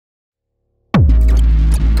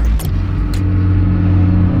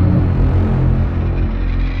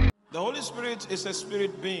Holy Spirit is a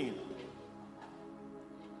spirit being.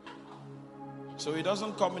 So he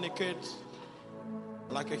doesn't communicate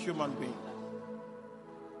like a human being.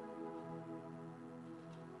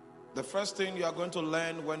 The first thing you are going to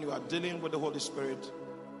learn when you are dealing with the Holy Spirit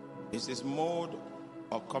is his mode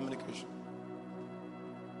of communication.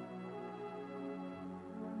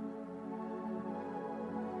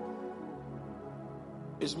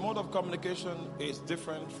 His mode of communication is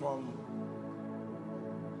different from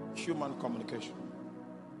human communication.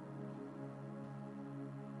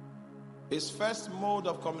 His first mode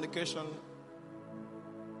of communication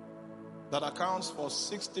that accounts for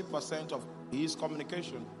 60% of his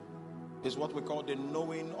communication is what we call the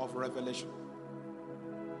knowing of revelation.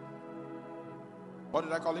 What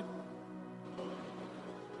did I call it?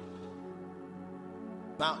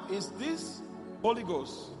 Now, is this Holy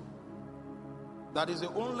Ghost that is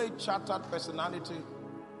the only chartered personality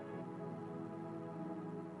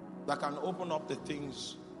that can open up the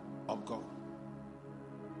things of God?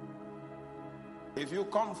 If you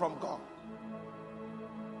come from God,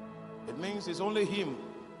 it means it's only him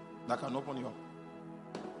that can open you up.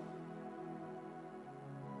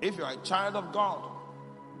 If you are a child of God,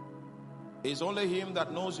 it's only him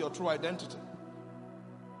that knows your true identity.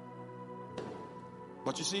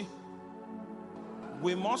 But you see,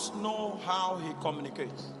 we must know how he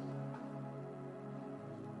communicates.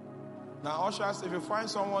 Now, ushers, if you find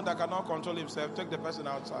someone that cannot control himself, take the person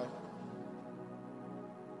outside.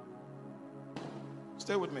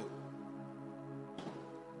 Stay with me.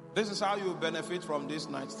 This is how you benefit from this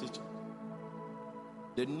night's teaching.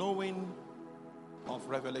 The knowing of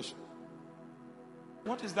revelation.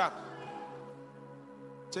 What is that?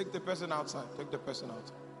 Take the person outside. Take the person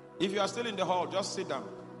outside. If you are still in the hall, just sit down.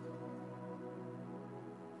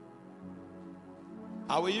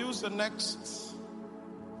 I will use the next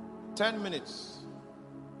 10 minutes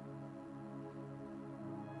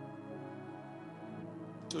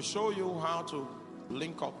to show you how to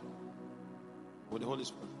link up with the Holy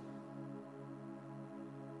Spirit.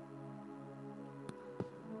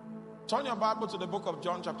 Turn your Bible to the book of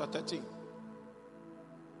John chapter 13.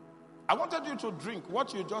 I wanted you to drink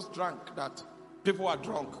what you just drank, that people are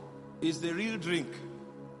drunk, is the real drink.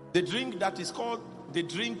 The drink that is called the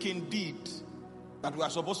drink indeed, that we are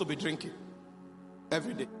supposed to be drinking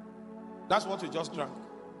every day. That's what you just drank.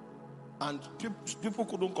 And people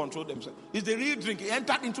couldn't control themselves. It's the real drink. It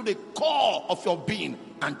entered into the core of your being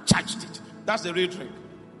and charged it. That's the real drink.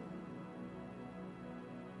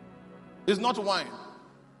 It's not wine.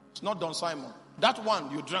 It's not Don Simon. That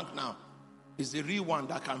one you drank now is the real one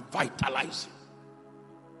that can vitalize you.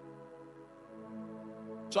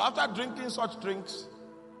 So after drinking such drinks,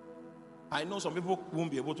 I know some people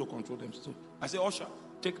won't be able to control themselves. So I say, usher,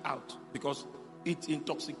 take out, because it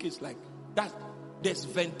intoxicates like that. There's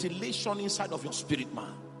ventilation inside of your spirit,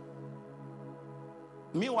 man.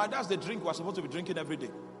 Meanwhile, that's the drink we're supposed to be drinking every day.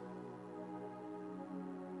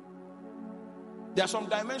 There are some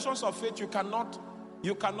dimensions of faith you cannot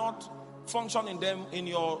function in them in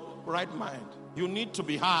your right mind. You need to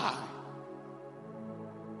be high.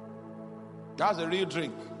 That's a real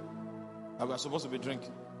drink that we are supposed to be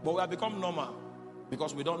drinking. But we have become normal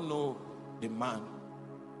because we don't know the man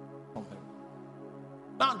from heaven.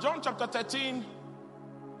 Now, John chapter 13,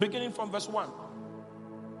 beginning from verse 1.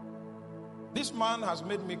 This man has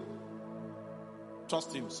made me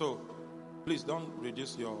trust him. So, please don't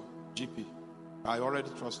reduce your GP. I already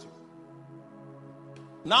trust you.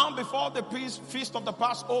 Now, before the feast of the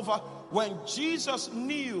Passover, when Jesus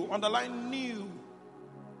knew, underline knew,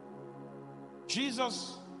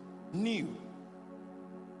 Jesus knew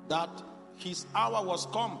that his hour was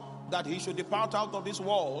come, that he should depart out of this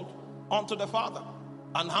world unto the Father.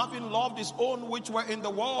 And having loved his own which were in the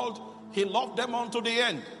world, he loved them unto the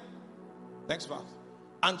end. Next verse.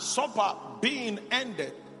 And supper being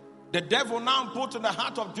ended, the devil now put in the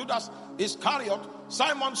heart of Judas Iscariot,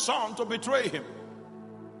 Simon's son, to betray him.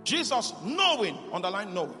 Jesus knowing,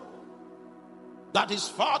 underline knowing, that his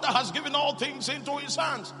Father has given all things into his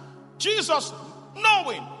hands. Jesus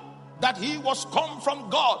knowing that he was come from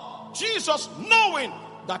God. Jesus knowing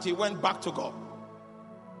that he went back to God.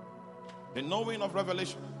 The knowing of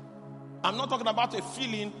revelation. I'm not talking about a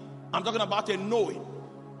feeling, I'm talking about a knowing.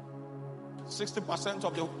 60%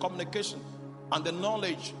 of the communication and the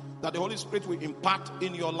knowledge that the Holy Spirit will impart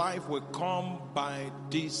in your life will come by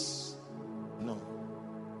this knowing.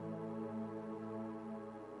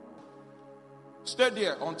 Stay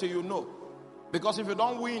there until you know. Because if you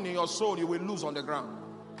don't win in your soul, you will lose on the ground.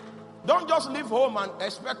 Don't just leave home and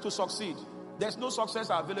expect to succeed. There's no success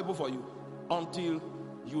available for you until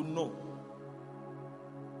you know.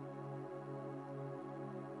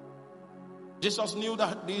 Jesus knew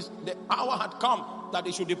that the hour had come that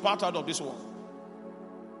he should depart out of this world.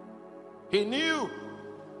 He knew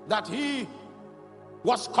that he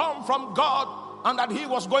was come from God and that he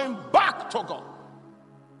was going back to God.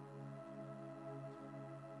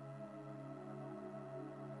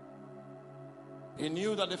 He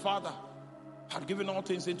knew that the Father had given all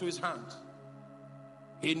things into his hands.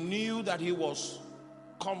 He knew that he was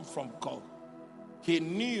come from God. He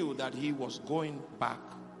knew that he was going back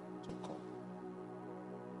to God.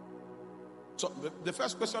 So the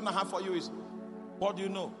first question I have for you is, what do you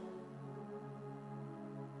know?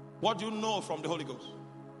 What do you know from the Holy Ghost?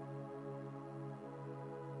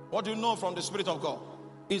 What do you know from the Spirit of God?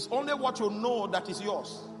 It's only what you know that is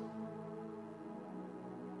yours.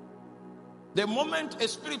 The moment a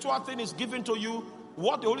spiritual thing is given to you,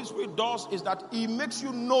 what the Holy Spirit does is that he makes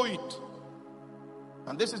you know it.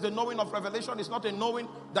 And this is the knowing of revelation. It's not a knowing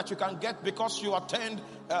that you can get because you attend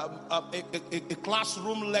a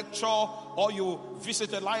classroom lecture, or you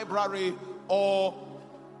visit a library, or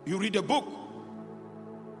you read a book.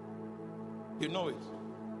 You know it.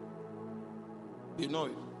 You know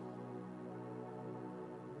it.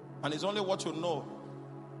 And it's only what you know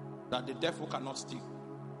that the devil cannot steal.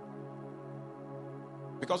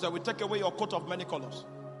 Because they will take away your coat of many colors.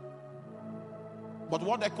 But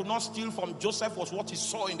what they could not steal from Joseph was what he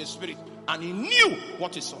saw in the spirit. And he knew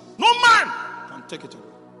what he saw. No man can take it away.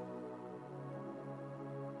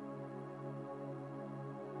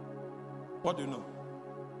 What do you know?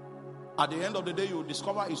 At the end of the day, you will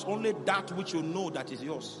discover it's only that which you know that is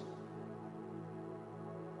yours.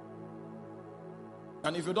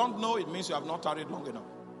 And if you don't know, it means you have not tarried long enough.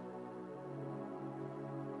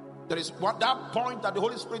 There is that point that the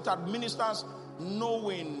Holy Spirit administers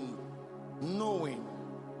knowing. Knowing.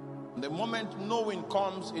 And the moment knowing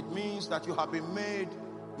comes, it means that you have been made,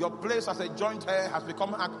 your place as a joint heir has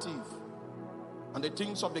become active. And the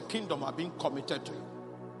things of the kingdom are being committed to you.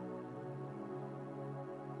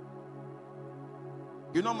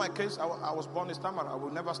 You know my case, I was born a stammerer. I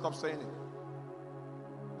will never stop saying it.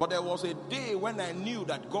 But there was a day when I knew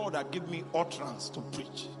that God had given me utterance to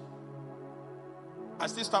preach. I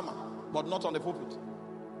still stammer, but not on the pulpit.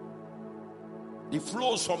 It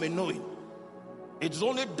flows from a knowing. It's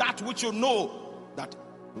only that which you know that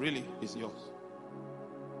really is yours.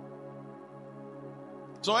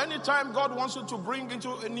 So anytime God wants you to bring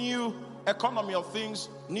into a new economy of things,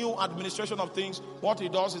 new administration of things, what he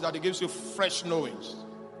does is that he gives you fresh knowings.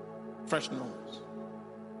 Fresh knowings.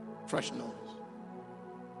 Fresh knowings.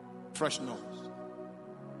 Fresh knowings.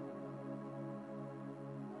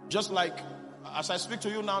 Just like as I speak to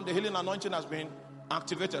you now, the healing anointing has been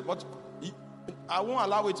activated, but I won't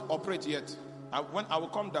allow it to operate yet. When I will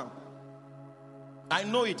come down, I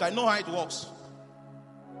know it. I know how it works.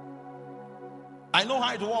 I know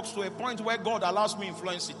how it works to a point where God allows me to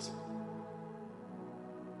influence it.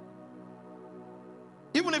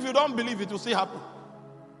 Even if you don't believe, it will still happen.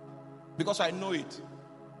 Because I know it.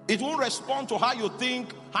 It won't respond to how you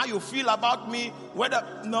think, how you feel about me,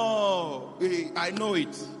 no, I know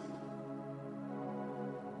it.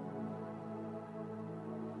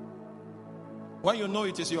 When you know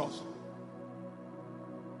it is yours.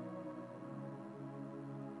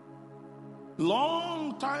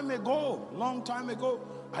 Long time ago,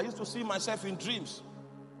 I used to see myself in dreams.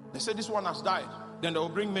 They say this one has died. Then they will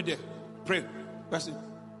bring me there. Pray. Person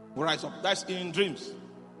will rise up. That's in dreams.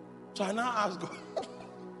 So I now ask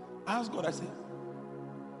God. I say,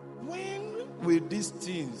 when will these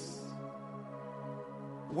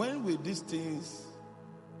things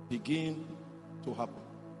begin to happen?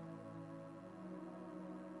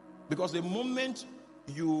 Because the moment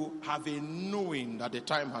you have a knowing that the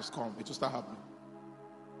time has come, it will start happening.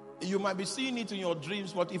 You might be seeing it in your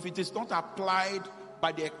dreams, but if it is not applied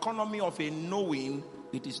by the economy of a knowing,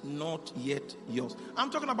 it is not yet yours. I'm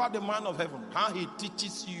talking about the man of heaven, how he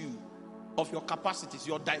teaches you of your capacities,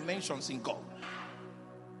 your dimensions in God.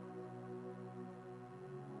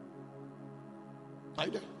 Are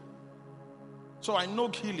you there? So I know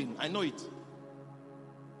healing. I know it.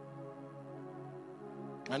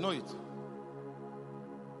 I know it.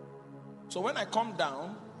 So when I come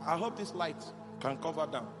down, I hope this light can cover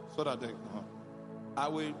down so that I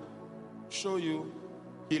will show you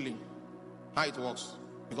healing, how it works,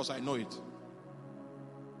 because I know it.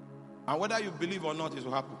 And whether you believe or not, it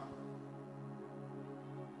will happen.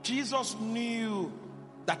 Jesus knew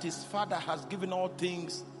that his Father has given all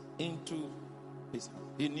things into his hand.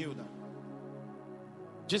 He knew that.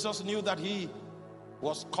 Jesus knew that he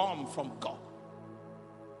was come from God.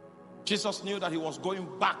 Jesus knew that he was going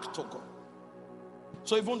back to God.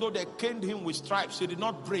 So even though they caned him with stripes, he did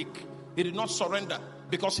not break. He did not surrender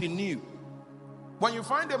because he knew When you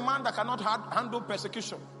find a man that cannot handle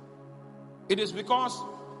persecution, it is because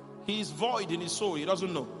he is void in his soul. He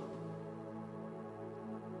doesn't know.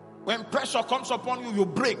 When pressure comes upon you, you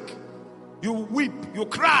break, you weep, you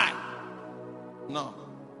cry. No,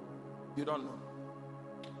 you don't know.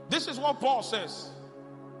 This is what Paul says.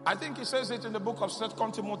 I think he says it in the book of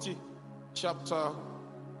 2 Timothy chapter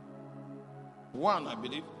 1, I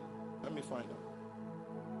believe. Let me find out.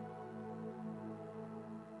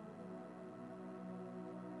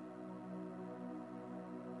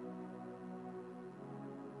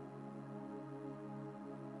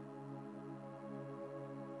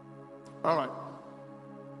 All right.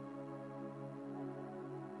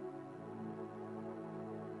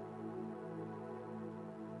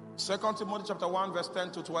 Second Timothy chapter 1 verse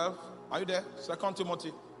 10 to 12. Are you there? 2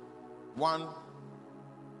 Timothy 1,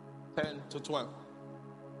 10 to 12.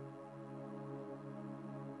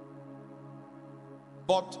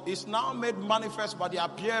 But is now made manifest by the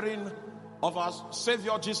appearing of our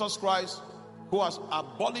Savior Jesus Christ, who has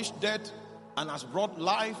abolished death and has brought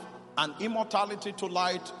life and immortality to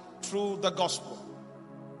light through the gospel,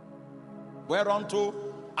 whereunto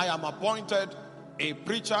I am appointed a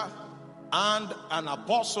preacher and an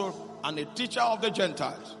apostle and a teacher of the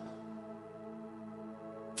Gentiles.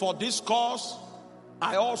 For this cause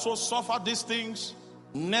I also suffer these things,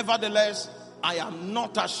 nevertheless I am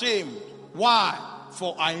not ashamed. Why?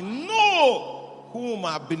 For I know whom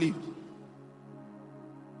I believed,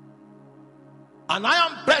 and I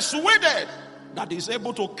am persuaded that he is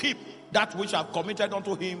able to keep that which I have committed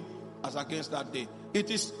unto him as against that day. It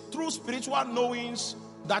is through spiritual knowings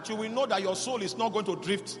that you will know that your soul is not going to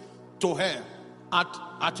drift to hell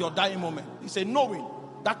at your dying moment. It's a knowing.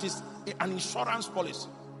 That is an insurance policy.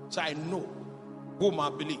 So I know whom I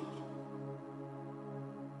believe.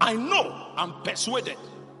 I know, I'm persuaded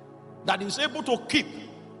that he is able to keep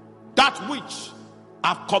that which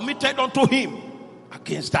I've committed unto him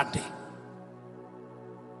against that day.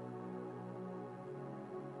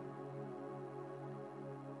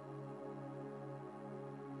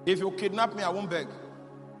 If you kidnap me, I won't beg.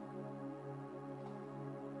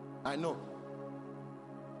 I know.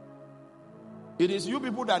 It is you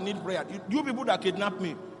people that need prayer. You people that kidnap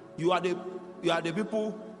me, you are the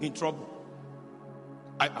people in trouble.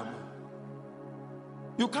 I am.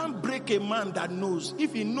 You can't break a man that knows.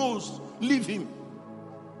 If he knows, leave him.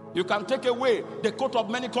 You can take away the coat of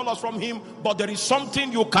many colors from him, but there is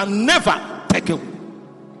something you can never take away.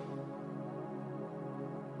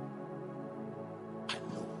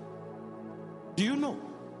 Do you know?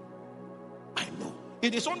 I know.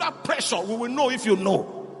 It is under pressure we will know if you know.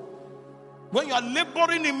 When you are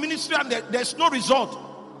laboring in ministry and there's no result,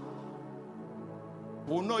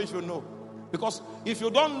 we'll know if you know. Because if you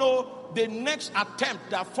don't know, the next attempt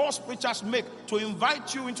that false preachers make to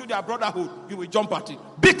invite you into their brotherhood, you will jump at it.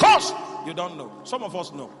 Because you don't know. Some of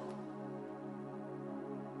us know.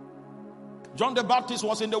 John the Baptist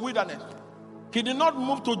was in the wilderness. He did not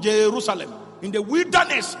move to Jerusalem. In the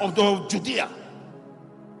wilderness of Judea.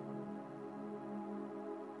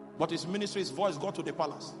 But his ministry, his voice got to the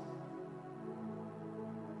palace.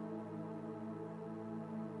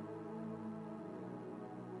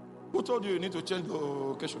 Who told you need to change the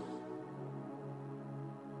location?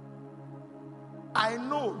 I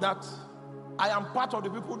know that I am part of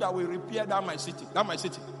the people that will repair that my city.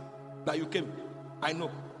 That you came. I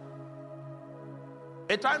know.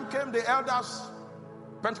 A time came, the elders,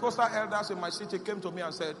 Pentecostal elders in my city came to me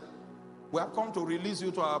and said, we have come to release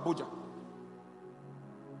you to Abuja.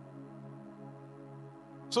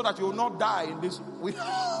 So that you will not die in this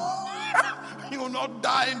you will not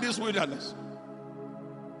die in this wilderness.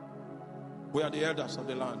 We are the elders of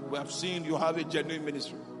the land. We have seen you have a genuine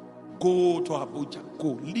ministry. Go to Abuja.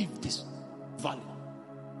 Go. Leave this valley.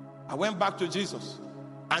 I went back to Jesus.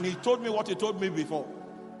 And he told me what he told me before.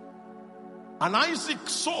 And Isaac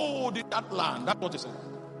sowed in that land. That's what he said.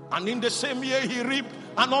 And in the same year he reaped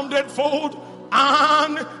 100-fold.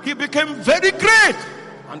 And he became very great.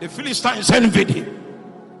 And the Philistines envied him.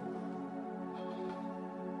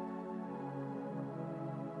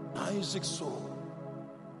 Isaac sowed.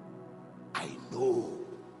 I know.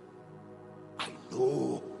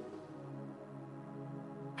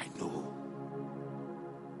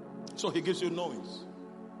 So he gives you knowings.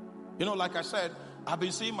 You know, like I said, I've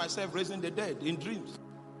been seeing myself raising the dead in dreams.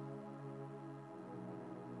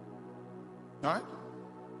 All right?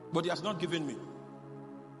 But he has not given me.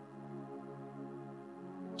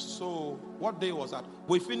 So, what day was that?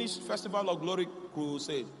 We finished Festival of Glory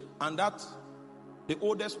Crusade. And that, the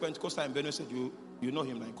oldest Pentecostal in Benue State, you know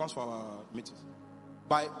him now. He comes for our meetings.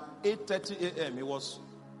 By 8:30 a.m., he was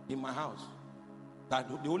in my house. That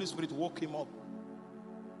the Holy Spirit woke him up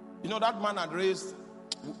You know, that man had raised,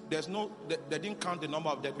 they didn't count the number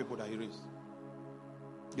of dead people that he raised.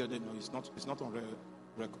 Yeah, they know it's not on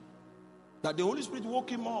record. That the Holy Spirit woke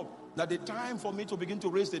him up, that the time for me to begin to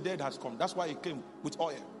raise the dead has come. That's why he came with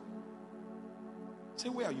oil. Say,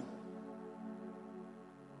 where are you?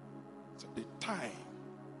 So the time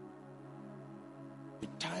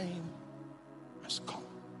has come.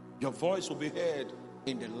 Your voice will be heard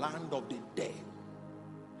in the land of the dead.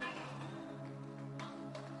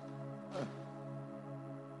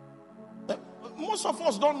 Most of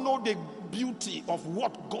us don't know the beauty of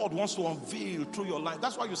what God wants to unveil through your life.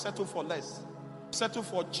 That's why you settle for less. Settle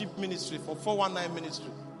for cheap ministry, for 419 ministry.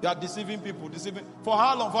 You are deceiving people. For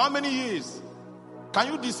how long? For how many years?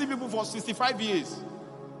 Can you deceive people for 65 years?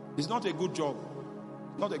 It's not a good job.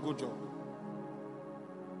 Not a good job.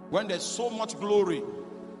 When there's so much glory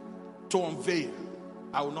to unveil,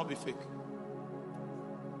 I will not be fake.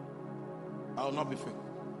 I will not be fake.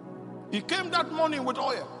 He came that morning with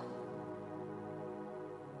oil.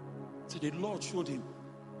 So the Lord showed him.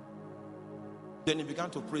 Then he began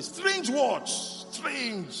to pray. Strange words.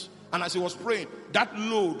 Strange. And as he was praying, that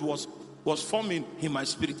load was forming in my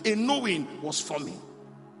spirit. A knowing was forming.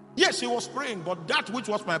 Yes, he was praying, but that which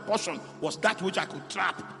was my portion was that which I could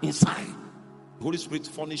trap inside. The Holy Spirit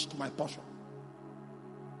furnished my portion.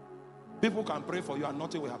 People can pray for you and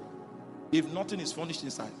nothing will happen if nothing is furnished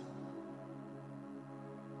inside.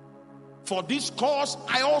 For this cause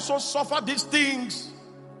I also suffer these things.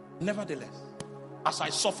 Nevertheless, as I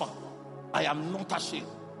suffer, I am not ashamed.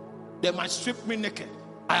 They might strip me naked.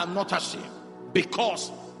 I am not ashamed,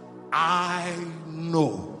 because I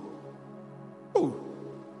know.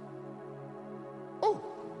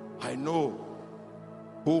 I know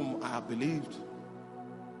whom I have believed,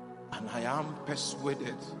 and I am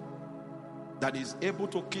persuaded that he is able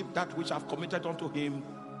to keep that which I have committed unto him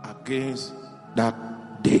against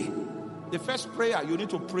that day. The first prayer you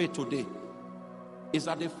need to pray today is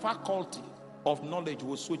that the faculty of knowledge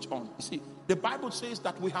will switch on. You see, the Bible says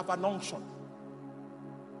that we have an unction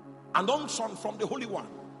from the Holy One,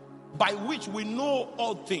 by which we know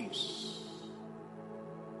all things.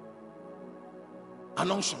 An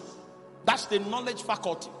unction. That's the knowledge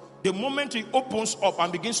faculty. The moment he opens up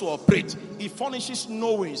and begins to operate, he furnishes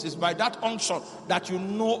knowings. It's by that unction that you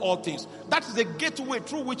know all things. That is the gateway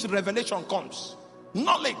through which revelation comes.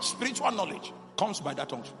 Knowledge, spiritual knowledge, comes by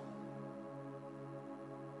that unction.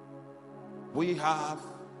 We have,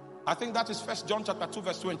 I think that is 1 John chapter 2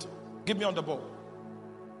 verse 20. Give me on the board.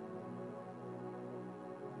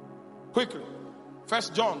 Quickly. 1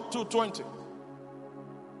 John 2:20.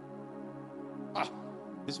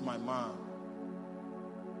 This is my man.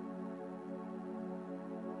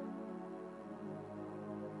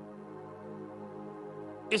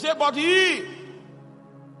 He said, but ye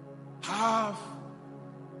have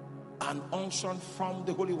an unction from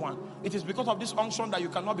the Holy One. It is because of this unction that you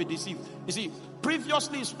cannot be deceived. You see,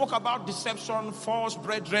 previously he spoke about deception, false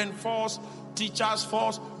brethren, false teachers,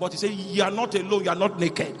 false. But he said, ye are not alone, you are not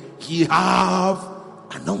naked. Ye have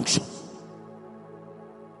an unction.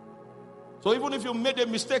 So even if you made a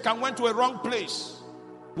mistake and went to a wrong place,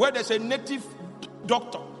 where there's a native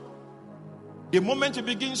doctor, the moment he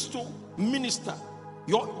begins to minister,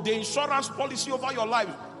 the insurance policy over your life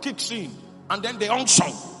kicks in, and then the unction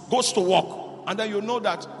goes to work, and then you know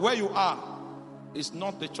that where you are is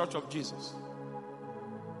not the church of Jesus.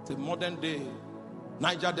 It's a modern day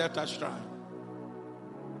Niger Delta shrine.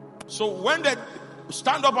 So when they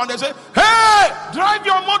stand up and they say, hey, drive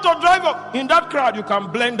your motor, driver, in that crowd you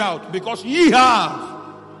can blend out, because ye have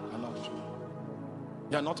an unction.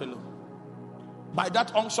 You are not alone. By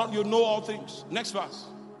that unction you know all things. Next verse.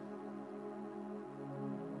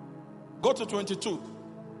 Go to 22.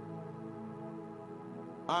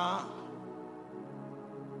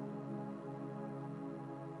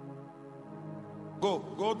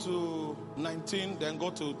 Go to 19, then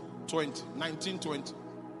go to 20. 19, 20.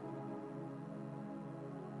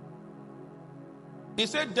 He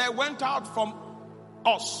said, they went out from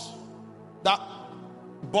us,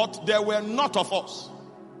 but they were not of us.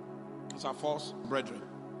 These are false brethren.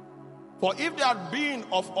 For if they had been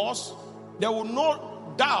of us, they would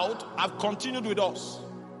no doubt have continued with us.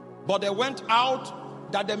 But they went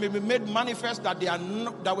out that they may be made manifest that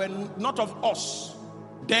that were not of us.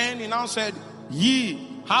 Then he now said,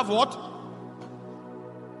 ye have what?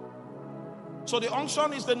 So the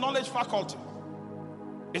unction is the knowledge faculty.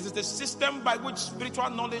 It is the system by which spiritual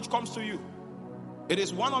knowledge comes to you. It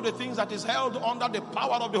is one of the things that is held under the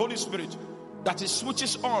power of the Holy Spirit, that it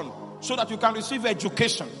switches on so that you can receive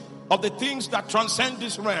education of the things that transcend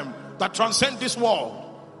this realm, that transcend this world.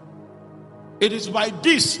 It is by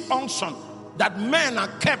this unction that men are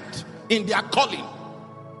kept in their calling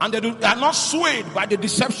and they are not swayed by the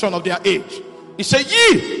deception of their age. He said,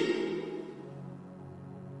 ye.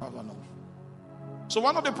 So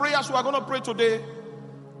one of the prayers we are going to pray today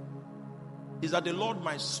is that the Lord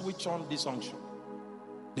might switch on this unction.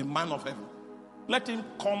 The man of heaven. Let him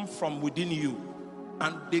come from within you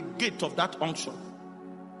and the gate of that unction.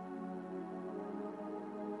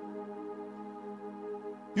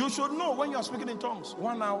 You should know when you are speaking in tongues.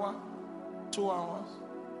 1 hour, 2 hours,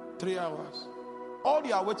 3 hours. All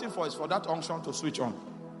you are waiting for is for that unction to switch on.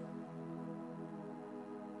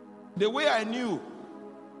 The way I knew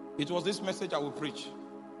it was this message I will preach.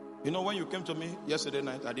 You know, when you came to me yesterday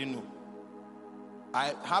night, I didn't know.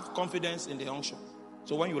 I have confidence in the unction.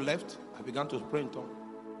 So when you left, I began to pray in tongues.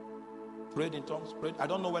 Prayed in tongues, prayed. I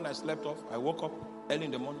don't know when I slept off. I woke up early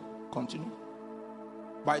in the morning, continued.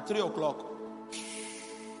 By 3 o'clock,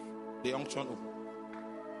 the unction opened.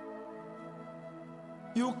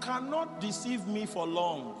 You cannot deceive me for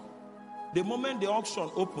long. The moment the unction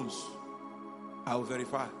opens, I will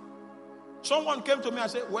verify. Someone came to me and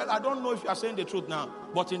said, well, I don't know if you are saying the truth now,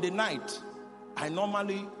 but in the night, I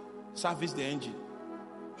normally service the engine.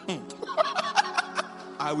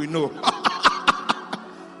 I will know.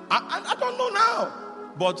 I don't know now,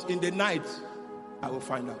 but in the night, I will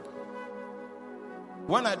find out.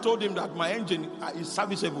 When I told him that my engine is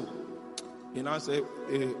serviceable, he now said,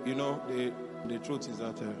 you know, the truth is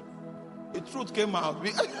that the truth came out.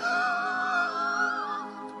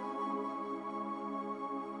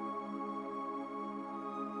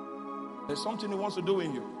 There's something he wants to do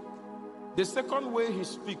in you. The second way he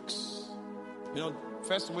speaks, you know,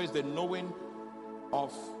 first way is the knowing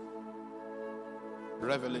of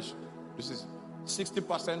revelation. This is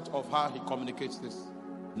 60% of how he communicates this.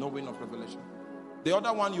 Knowing of revelation. The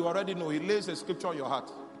other one you already know. He lays a scripture on your heart.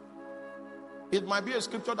 It might be a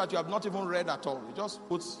scripture that you have not even read at all. He just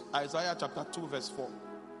puts Isaiah chapter 2 verse 4.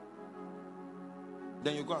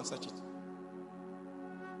 Then you go and search it.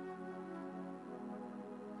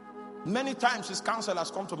 Many times his counsel has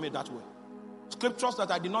come to me that way. Scriptures that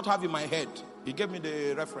I did not have in my head. He gave me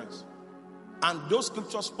the reference. And those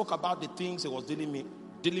scriptures spoke about the things he was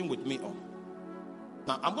dealing with me on.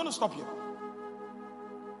 Now, I'm going to stop here.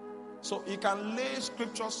 So he can lay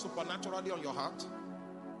scriptures supernaturally on your heart.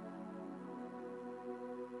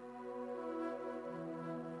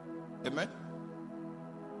 Amen.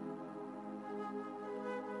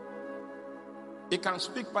 He can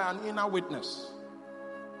speak by an inner witness.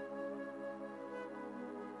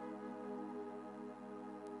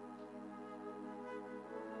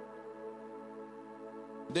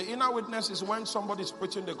 The inner witness is when somebody is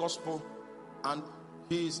preaching the gospel and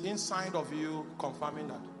he is inside of you confirming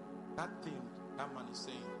that thing that man is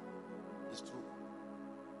saying is true.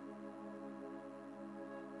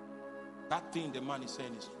 That thing the man is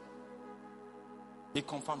saying is true. He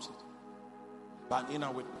confirms it by an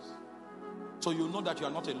inner witness. So you know that you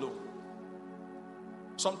are not alone.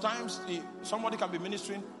 Sometimes somebody can be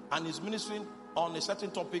ministering and is ministering on a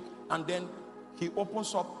certain topic and then he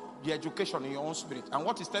opens up the education in your own spirit. And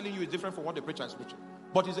what he's telling you is different from what the preacher is preaching.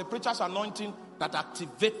 But it's a preacher's anointing that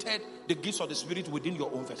activated the gifts of the spirit within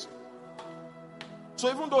your own vessel.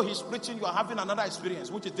 So even though he's preaching, you are having another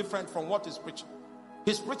experience which is different from what he's preaching.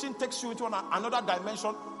 His preaching takes you into another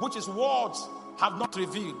dimension which is words have not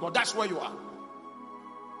revealed, but that's where you are.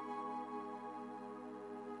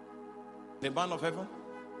 The man of heaven,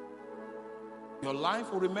 your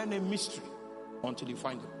life will remain a mystery until you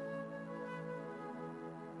find him.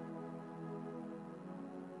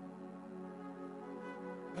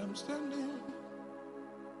 I'm standing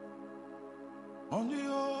on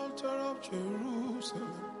the altar of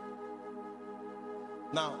Jerusalem.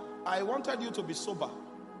 Now, I wanted you to be sober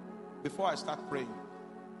before I start praying.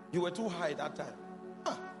 You were too high that time.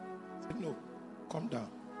 I said, no, calm down.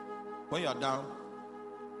 When you are down,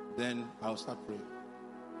 then I'll start praying.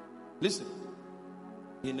 Listen,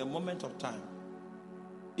 in a moment of time,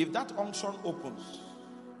 if that unction opens,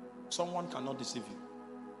 someone cannot deceive you.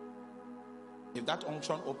 If that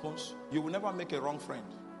unction opens, you will never make a wrong friend.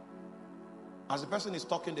 As the person is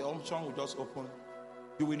talking, the unction will just open.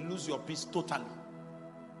 You will lose your peace totally.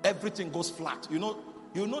 Everything goes flat. You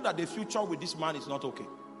know that the future with this man is not okay.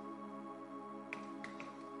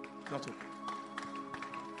 Not okay.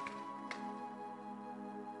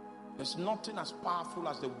 There's nothing as powerful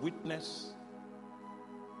as the witness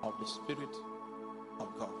of the Spirit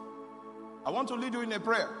of God. I want to lead you in a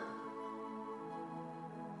prayer.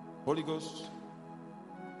 Holy Ghost,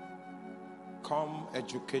 come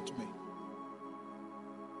educate me.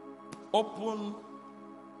 Open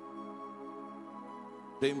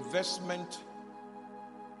the investment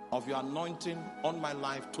of your anointing on my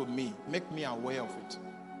life to me. Make me aware of it.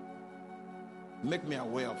 Make me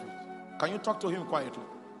aware of it. Can you talk to him quietly?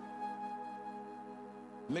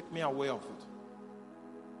 Make me aware of it.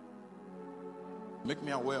 Make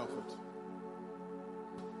me aware of it.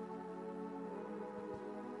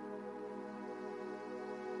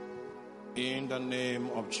 In the name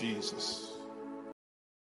of Jesus.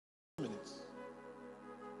 Minutes.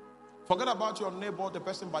 Forget about your neighbor, the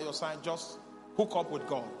person by your side. Just hook up with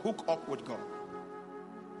God. Hook up with God.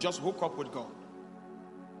 Just hook up with God.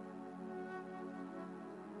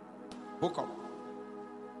 Hook up.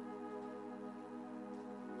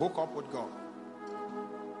 Hook up with God.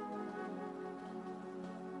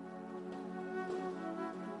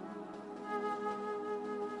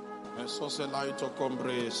 Eso se la ito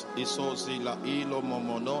combres, iso si la ilo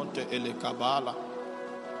momononte ele kabala.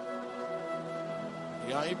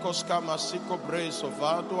 Ya ikos kama siko breso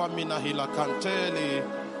vado amina hila kanteli.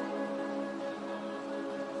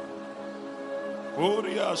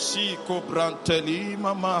 Uria siko branteli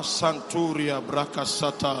mama santuria braka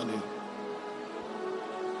satali.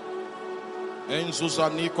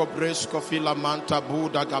 Enzuzaniko bresko filamanta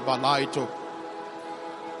buda gabalaito.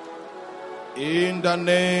 In the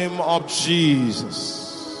name of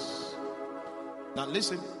Jesus. Now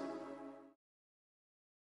listen.